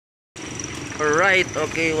Alright,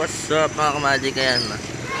 okay, what's up mga kamagic? Ayan,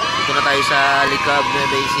 dito na tayo sa licab,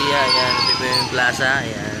 nueva ecija. Ayan, ito po yung plaza.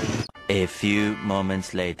 Ayan. A few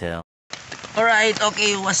moments later. Alright,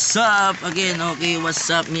 okay, what's up? Again, okay, what's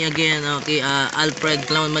up? Me again, okay, Alfred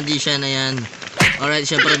Clown Magician. Ayan. Alright,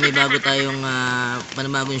 syempre may bago tayong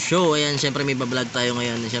panibagong show. Ayan, syempre may bablog tayo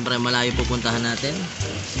ngayon. Syempre malayo pupuntahan natin.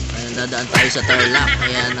 Ayan, dadaan tayo sa Tarlac.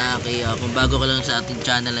 Ayan, okay, kung bago ka lang sa ating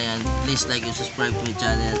channel, ayan, please like and subscribe to my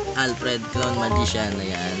channel, Alfred Clown Magician.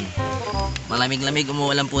 Ayan. Malamig-lamig,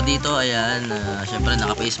 umuulan po dito. Ayan, syempre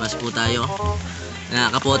naka-face mask po tayo.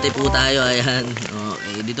 Nakapote po tayo. Ayan.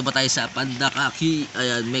 Okay, dito pa tayo sa Pandakaki,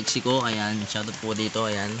 ayan, Mexico. Ayan, shoutout po dito.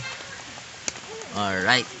 Ayan.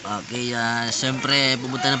 Alright, okay, siyempre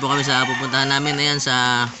pupunta na po kami sa pupuntahan namin. Ayan,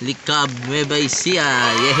 sa licab, nueva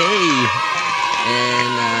ecija. Yehey!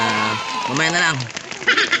 And mamaya na lang.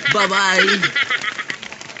 Bye bye.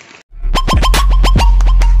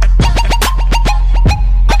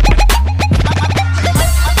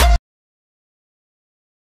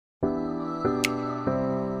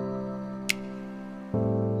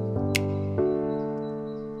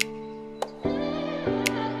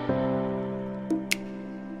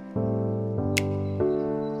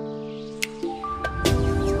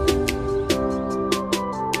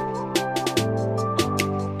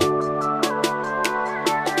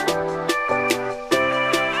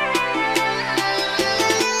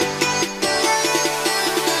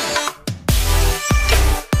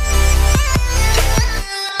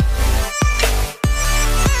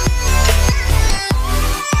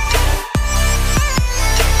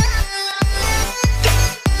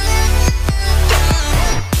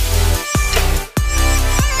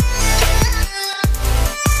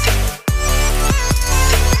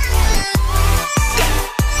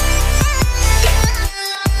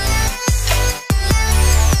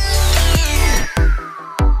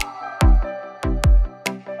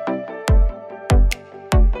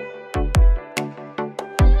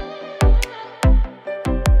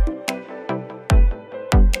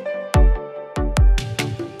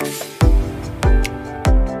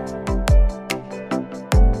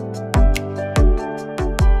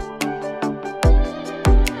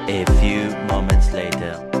 A few moments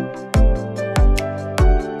later.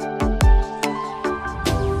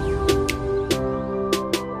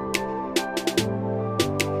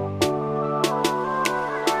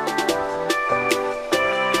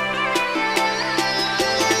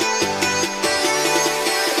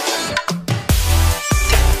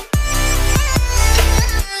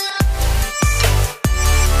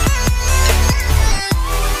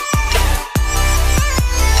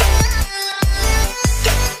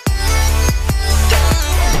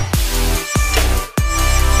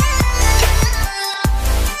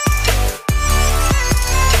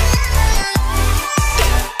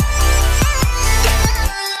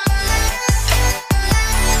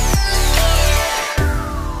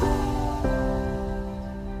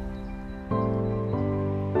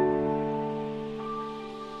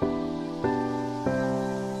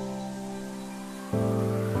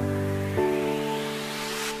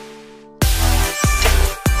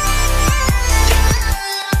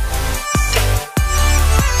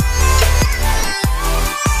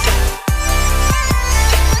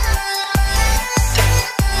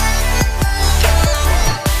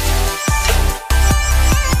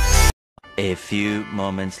 A few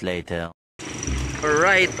moments later.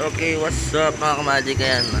 Alright, okay, what's up mga kamagic?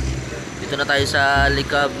 Ayan, dito na tayo sa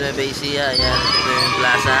licab, nueva ecija. Ayan, ito yung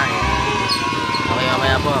plaza. Ayan. Okay,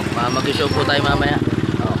 mamaya po, mag-show po tayo mamaya.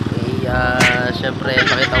 Okay, syempre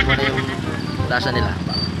pakita ko muna yung plaza nila.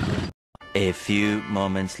 A few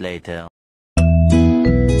moments later.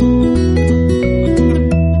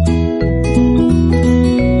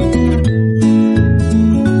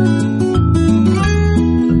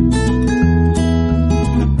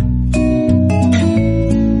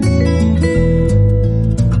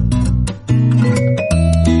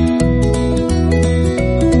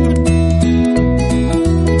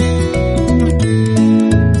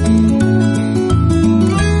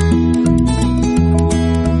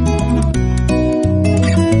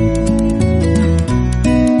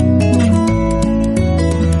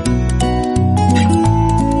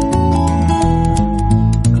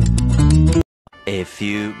 A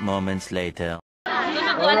few moments later.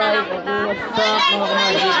 Alright, okay, what's up mga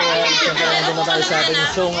kamagic? Ayan, siyempre nandun na tayo sa ating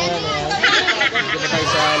show ngayon. Ayan, nandun na tayo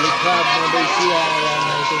sa licab, nueva ecija. Ayan,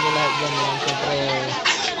 ito nyo lahat dyan. Ayan, siyempre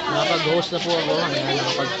nakapag-host na po ako. Ayan,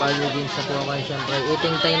 nakapag-follow din sa po ako. Siyempre,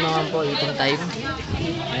 eating time naman po, eating time.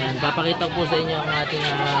 Ayan, papakita ko po sa inyo ang ating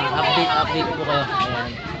update po kayo.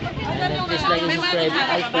 Ayan, and please like and subscribe,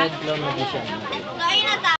 Alfred Clown Magician.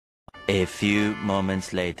 A few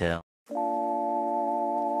moments later.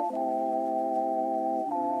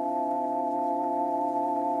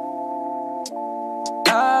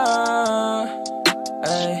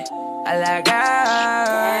 I like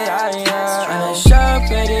أنا شاب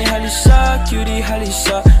بدي هالشا cutie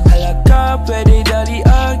هالشا هلاكا بدي دالي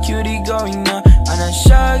cutie going on أنا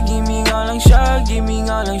شا give me all شا give me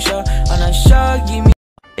all شا أنا شا give me.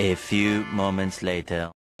 A few moments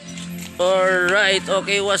later. Alright,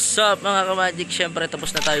 okay, what's up mga kamagic? Syempre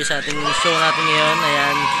tapos na tayo sa ating show natin ngayon.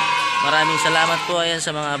 Ayan, maraming salamat po ayan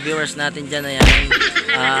sa mga viewers natin dyan.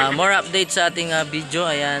 Ayan, more updates sa ating video.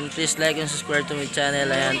 Ayan, please like and subscribe to my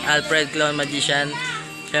channel. Ayan, Alfred Clown Magician.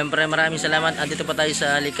 Syempre maraming salamat. Andito pa tayo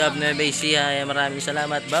sa Licab, Nueva, Ecija. Ayan, maraming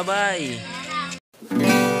salamat. Bye bye.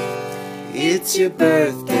 It's your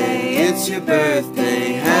birthday, it's your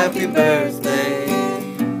birthday, happy birthday.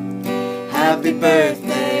 Happy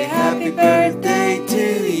birthday to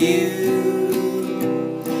you.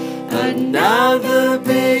 Another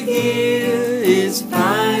big year is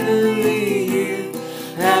finally here.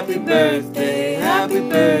 Happy birthday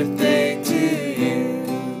to you.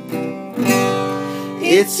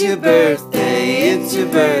 It's your birthday,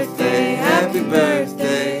 happy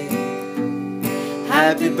birthday.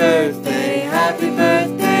 Happy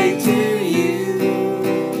birthday to you.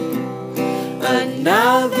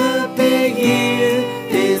 Another